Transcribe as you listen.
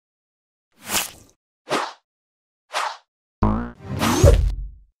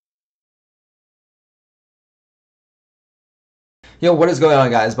Yo, what is going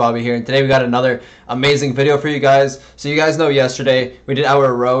on, guys? Bobby here, and today we got another amazing video for you guys. So you guys know yesterday we did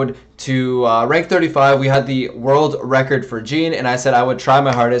our road to rank 35. We had the world record for Gene, and I said I would try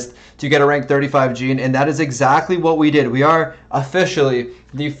my hardest to get a rank 35 Gene, and that is exactly what we did. We are officially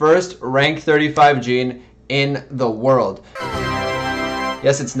the first rank 35 Gene in the world.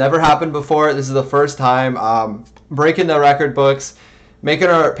 Yes, it's never happened before. This is the first time breaking the record books, paving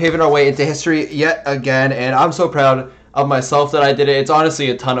our way into history yet again, and I'm so proud of myself that I did it. It's honestly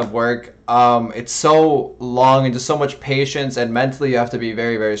a ton of work. It's so long and just so much patience, and mentally you have to be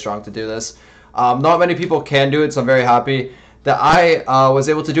very, very strong to do this. Not many people can do it, so I'm very happy that I was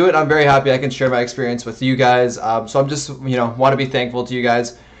able to do it. I'm very happy I can share my experience with you guys. So I'm just, want to be thankful to you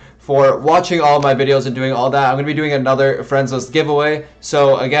guys for watching all of my videos and doing all that. I'm going to be doing another friends list giveaway.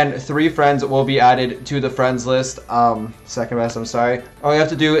 So again, 3 friends will be added to the friends list. Second best, I'm sorry. All you have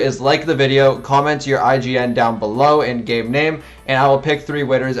to do is like the video, comment your IGN down below and game name, and I will pick 3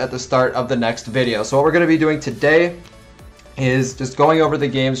 winners at the start of the next video. So what we're going to be doing today is just going over the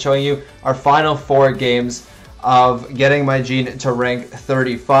games, showing you our final 4 games of getting my Gene to rank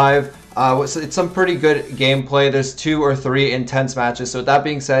 35. It's some pretty good gameplay. There's 2 or 3 intense matches. So with that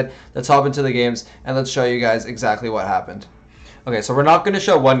being said, let's hop into the games and let's show you guys exactly what happened. Okay, so we're not going to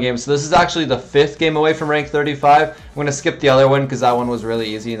show one game. So this is actually the 5th game away from rank 35. I'm going to skip the other one because that one was really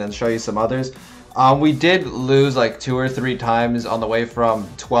easy and then show you some others. We did lose like 2 or 3 times on the way from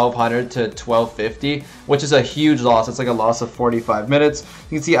 1200 to 1250, which is a huge loss. It's like a loss of 45 minutes.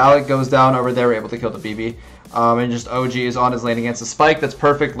 You can see Alec goes down over there. We're able to kill the BB. And just OG is on his lane against the Spike. That's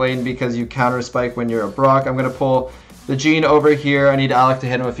perfect lane because you counter Spike when you're a Brock. I'm going to pull the Gene over here. I need Alec to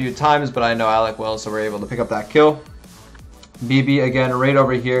hit him a few times, but I know Alec will, so we're able to pick up that kill. BB again right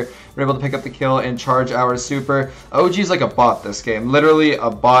over here. We're able to pick up the kill and charge our super. OG's like a bot this game. Literally a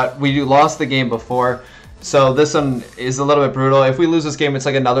bot. We lost the game before, so this one is a little bit brutal. If we lose this game, it's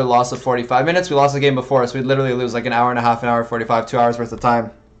like another loss of 45 minutes. We lost the game before, so we'd literally lose like an hour and a half, an hour 45, 2 hours worth of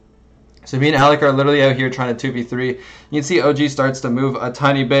time. So me and Alec are literally out here trying to 2v3. You can see OG starts to move a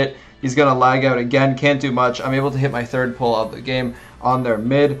tiny bit. He's going to lag out again. Can't do much. I'm able to hit my 3rd pull of the game on their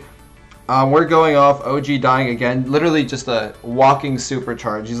mid. We're going off. OG dying again. Literally just a walking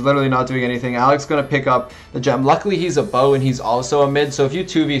supercharge. He's literally not doing anything. Alec's going to pick up the gem. Luckily, he's a bow and he's also a mid. So if you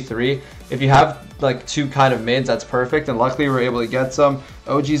 2v3, if you have like 2 kind of mids, that's perfect. And luckily, we were able to get some.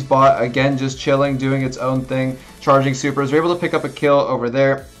 OG's bot, again, just chilling, doing its own thing. Charging supers. We're able to pick up a kill over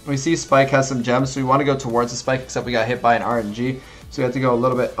there. We see Spike has some gems, so we want to go towards the Spike, except we got hit by an RNG. So we have to go a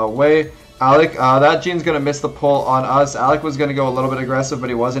little bit away. Alec, that Gene's going to miss the pull on us. Alec was going to go a little bit aggressive, but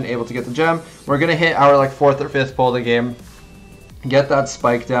he wasn't able to get the gem. We're going to hit our like 4th or 5th pull of the game. Get that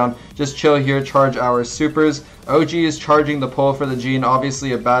Spike down. Just chill here, charge our supers. OG is charging the pull for the Gene,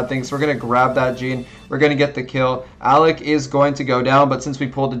 obviously a bad thing. So we're going to grab that Gene. We're going to get the kill. Alec is going to go down, but since we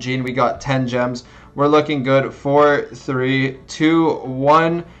pulled the Gene, we got 10 gems. We're looking good. 4, 3, 2,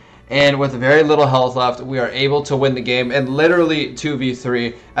 1. And with very little health left, we are able to win the game and literally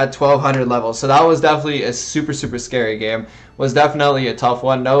 2v3 at 1200 levels. So that was definitely a super, super scary game. Was definitely a tough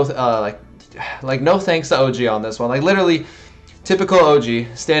one. No, no thanks to OG on this one. Like literally typical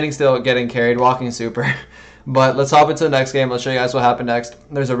OG, standing still, getting carried, walking super. But let's hop into the next game. Let's show you guys what happened next.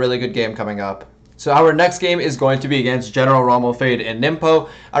 There's a really good game coming up. So our next game is going to be against General Rommel, Fade, and Nimpo.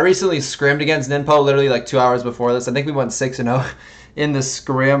 I recently scrimmed against Nimpo literally like 2 hours before this. I think we went 6-0 in the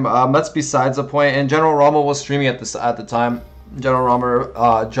scrim. That's besides the point. And General Rommel was streaming at the time. General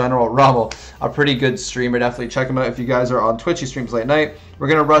Rommel, a pretty good streamer. Definitely check him out if you guys are on Twitch. He streams late night. We're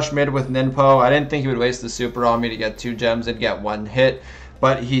going to rush mid with Nimpo. I didn't think he would waste the super on me to get 2 gems and get 1 hit.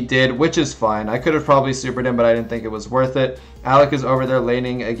 But he did, which is fine. I could have probably supered him, but I didn't think it was worth it. Alec is over there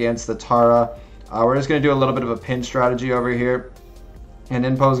laning against the Tara. We're just going to do a little bit of a pin strategy over here. And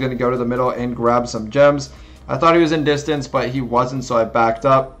Nimpo is going to go to the middle and grab some gems. I thought he was in distance, but he wasn't, so I backed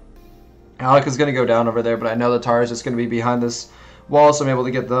up. Alec is going to go down over there, but I know the Tara is just going to be behind this wall, so I'm able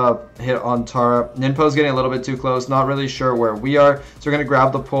to get the hit on Tara. Ninpo is getting a little bit too close. Not really sure where we are, so we're going to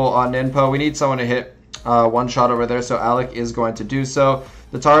grab the pull on Ninpo. We need someone to hit one shot over there, so Alec is going to do so.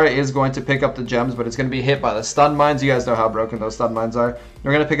 The Tara is going to pick up the gems, but it's going to be hit by the stun mines. You guys know how broken those stun mines are.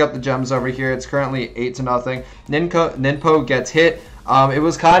 We're going to pick up the gems over here. It's currently 8-0. Ninpo gets hit. It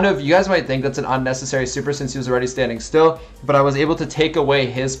was kind of, you guys might think that's an unnecessary super since he was already standing still, but I was able to take away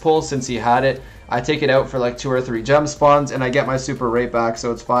his pull since he had it. I take it out for like 2 or 3 gem spawns, and I get my super right back,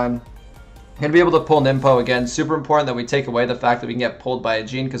 so it's fine. Going to be able to pull Nimpo again. Super important that we take away the fact that we can get pulled by a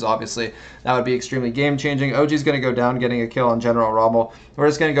Gene, because obviously that would be extremely game-changing. OG's going to go down, getting a kill on General Rommel. We're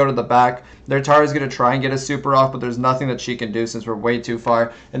just going to go to the back. Their Tara's going to try and get a super off, but there's nothing that she can do since we're way too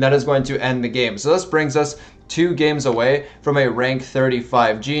far, and that is going to end the game. So this brings us 2 games away from a rank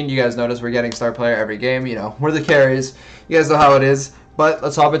 35 Gene. You guys notice we're getting star player every game. You know, we're the carries. You guys know how it is. But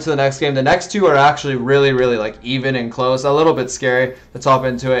let's hop into the next game. The next 2 are actually really, really like even and close. A little bit scary. Let's hop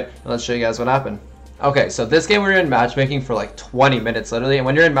into it and let's show you guys what happened. Okay, so this game we were in matchmaking for like 20 minutes literally. And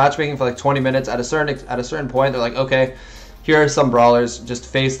when you're in matchmaking for like 20 minutes, at a certain point, they're like, okay, here are some brawlers, just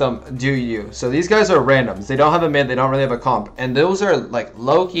face them, do you. So these guys are randoms. They don't have a mid, they don't really have a comp. And those are like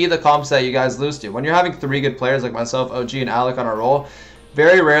low-key the comps that you guys lose to. When you're having 3 good players like myself, OG, and Alec on a roll,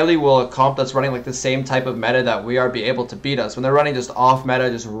 very rarely will a comp that's running like the same type of meta that we are be able to beat us. When they're running just off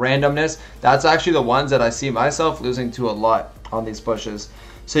meta, just randomness, that's actually the ones that I see myself losing to a lot on these pushes.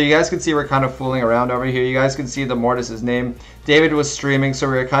 So you guys can see we're kind of fooling around over here. You guys can see the Mortis's name. David was streaming, so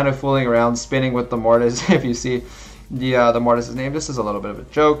we were kind of fooling around, spinning with the Mortis. If you see the Mortis's name, this is a little bit of a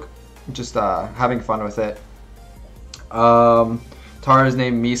joke, just having fun with it. Tara's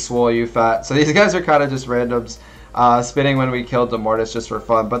name, me swole you fat. So these guys are kind of just randoms, spinning when we killed the Mortis just for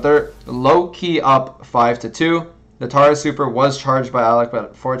fun. But they're low-key up 5-2. The Tara super was charged by Alec,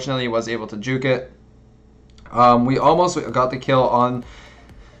 but fortunately he was able to juke it. We almost got the kill on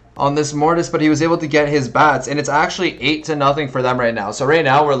this Mortis, but he was able to get his bats, and it's actually 8-0 for them right now. So right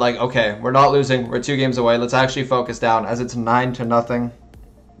now we're like, okay, we're not losing, we're 2 games away, let's actually focus down, as it's 9-0.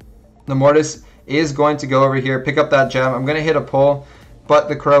 The Mortis is going to go over here, pick up that gem. I'm going to hit a pull, but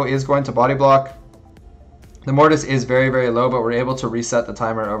the Crow is going to body block. The Mortis is very, very low, but we're able to reset the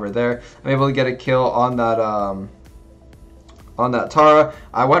timer over there. I'm able to get a kill on that Tara.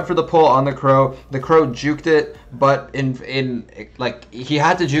 I went for the pull on the Crow. The Crow juked it, but like he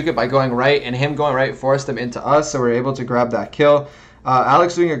had to juke it by going right, and him going right forced him into us, so we're able to grab that kill.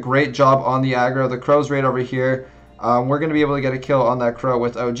 Alex doing a great job on the aggro. The Crow's right over here. We're going to be able to get a kill on that Crow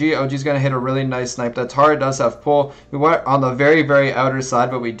with OG. OG's going to hit a really nice snipe. That Tara does have pull. We went on the very, very outer side,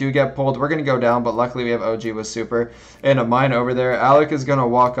 but we do get pulled. We're going to go down, but luckily we have OG with super and a mine over there. Alec is going to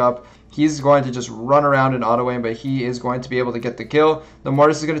walk up. He's going to just run around and auto aim, but he is going to be able to get the kill. The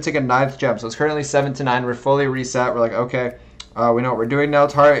Mortis is going to take a 9th gem, so it's currently 7-9. We're fully reset. We're like, okay, we know what we're doing now.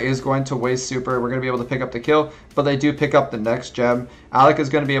 Tara is going to waste super. We're going to be able to pick up the kill, but they do pick up the next gem. Alec is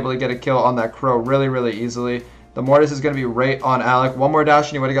going to be able to get a kill on that Crow really, really easily. The Mortis is going to be right on Alec. One more dash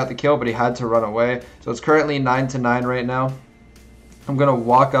and he would have got the kill, but he had to run away. So it's currently 9-9 right now. I'm going to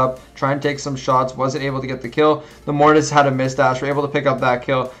walk up, try and take some shots. Wasn't able to get the kill. The Mortis had a miss dash. We're able to pick up that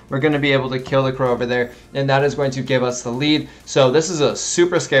kill. We're going to be able to kill the Crow over there, and that is going to give us the lead. So this is a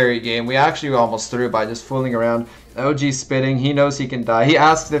super scary game. We actually almost threw by just fooling around. OG spitting. He knows he can die. He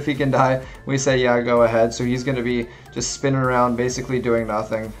asked if he can die. We say, yeah, go ahead. So he's going to be just spinning around, basically doing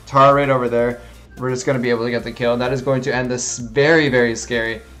nothing. Tara right over there. We're just going to be able to get the kill, and that is going to end this very, very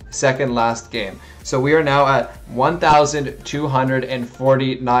scary second last game. So we are now at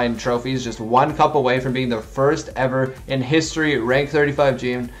 1,249 trophies, just 1 cup away from being the first ever in history rank 35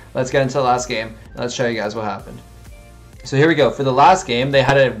 Gene. Let's get into the last game. Let's show you guys what happened. So here we go. For the last game, they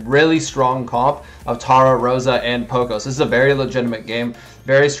had a really strong comp of Tara, Rosa, and Poco. So this is a very legitimate game.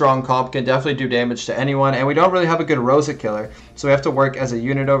 Very strong comp, can definitely do damage to anyone, and we don't really have a good Rosa killer, so we have to work as a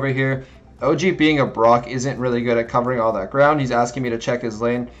unit over here. OG being a Brock isn't really good at covering all that ground. He's asking me to check his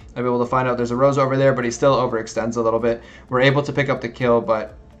lane. I'm able to find out there's a Rose over there, but he still overextends a little bit. We're able to pick up the kill,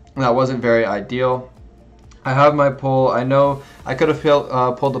 but that wasn't very ideal. I have my pull. I know I could have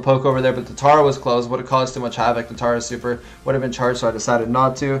pulled the poke over there, but the Tara was closed. Would have caused too much havoc. The Tara super would have been charged, so I decided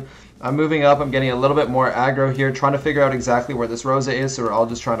not to. I'm moving up. I'm getting a little bit more aggro here, trying to figure out exactly where this Rosa is, so we're all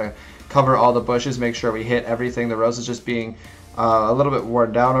just trying to cover all the bushes, make sure we hit everything. The Rosa's just being a little bit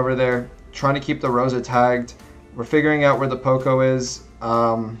worn down over there. Trying to keep the Rosa tagged. We're figuring out where the Poco is.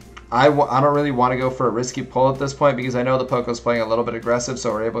 I don't really want to go for a risky pull at this point because I know the Poco's playing a little bit aggressive,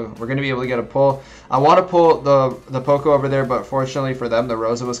 so we're going to be able to get a pull. I want to pull the Poco over there, but fortunately for them, the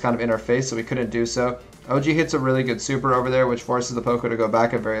Rosa was kind of in our face, so we couldn't do so. OG hits a really good super over there, which forces the Poco to go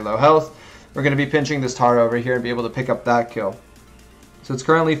back at very low health. We're going to be pinching this Tara over here and be able to pick up that kill. So it's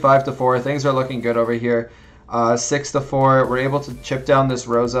currently 5-4. Things are looking good over here. 6-4. We're able to chip down this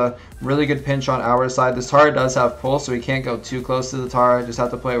Rosa. Really good pinch on our side. This Tara does have pull, so we can't go too close to the Tara. Just have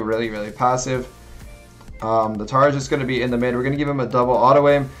to play really, really passive. The Tara is just going to be in the mid. We're going to give him a double auto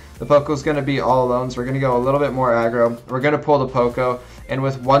aim. The Poco's going to be all alone, so we're going to go a little bit more aggro. We're going to pull the Poco, and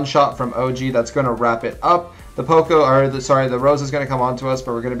with one shot from OG, that's going to wrap it up. The the Rose is going to come onto us,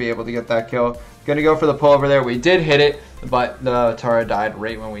 but we're going to be able to get that kill. Going to go for the pull over there. We did hit it, but the Tara died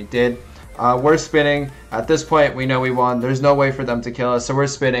right when we did. We're spinning. At this point, we know we won. There's no way for them to kill us, so we're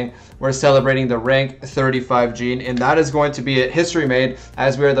spinning. We're celebrating the rank 35 Gene, and that is going to be it. History made,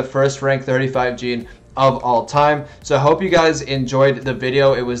 as we are the first rank 35 Gene of all time. So I hope you guys enjoyed the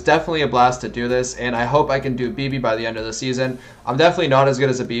video. It was definitely a blast to do this, and I hope I can do BB by the end of the season. I'm definitely not as good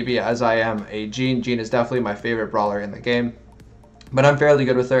as a BB as I am a Jean. Jean is definitely my favorite brawler in the game, but I'm fairly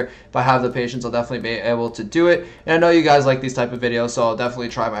good with her. If I have the patience, I'll definitely be able to do it. And I know you guys like these type of videos, so I'll definitely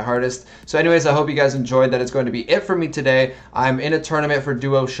try my hardest. So anyways, I hope you guys enjoyed. That is going to be it for me today. I'm in a tournament for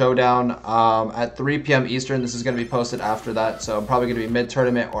Duo Showdown at 3 p.m. Eastern. This is going to be posted after that, so I'm probably going to be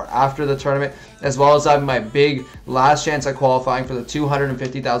mid-tournament or after the tournament, as well as having my big last chance at qualifying for the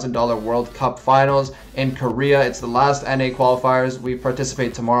 $250,000 World Cup Finals in Korea. It's the last NA qualifiers. We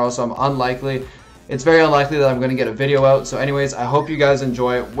participate tomorrow, so it's very unlikely that I'm going to get a video out. So anyways, I hope you guys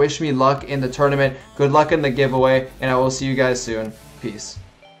enjoy. Wish me luck in the tournament. Good luck in the giveaway. And I will see you guys soon. Peace.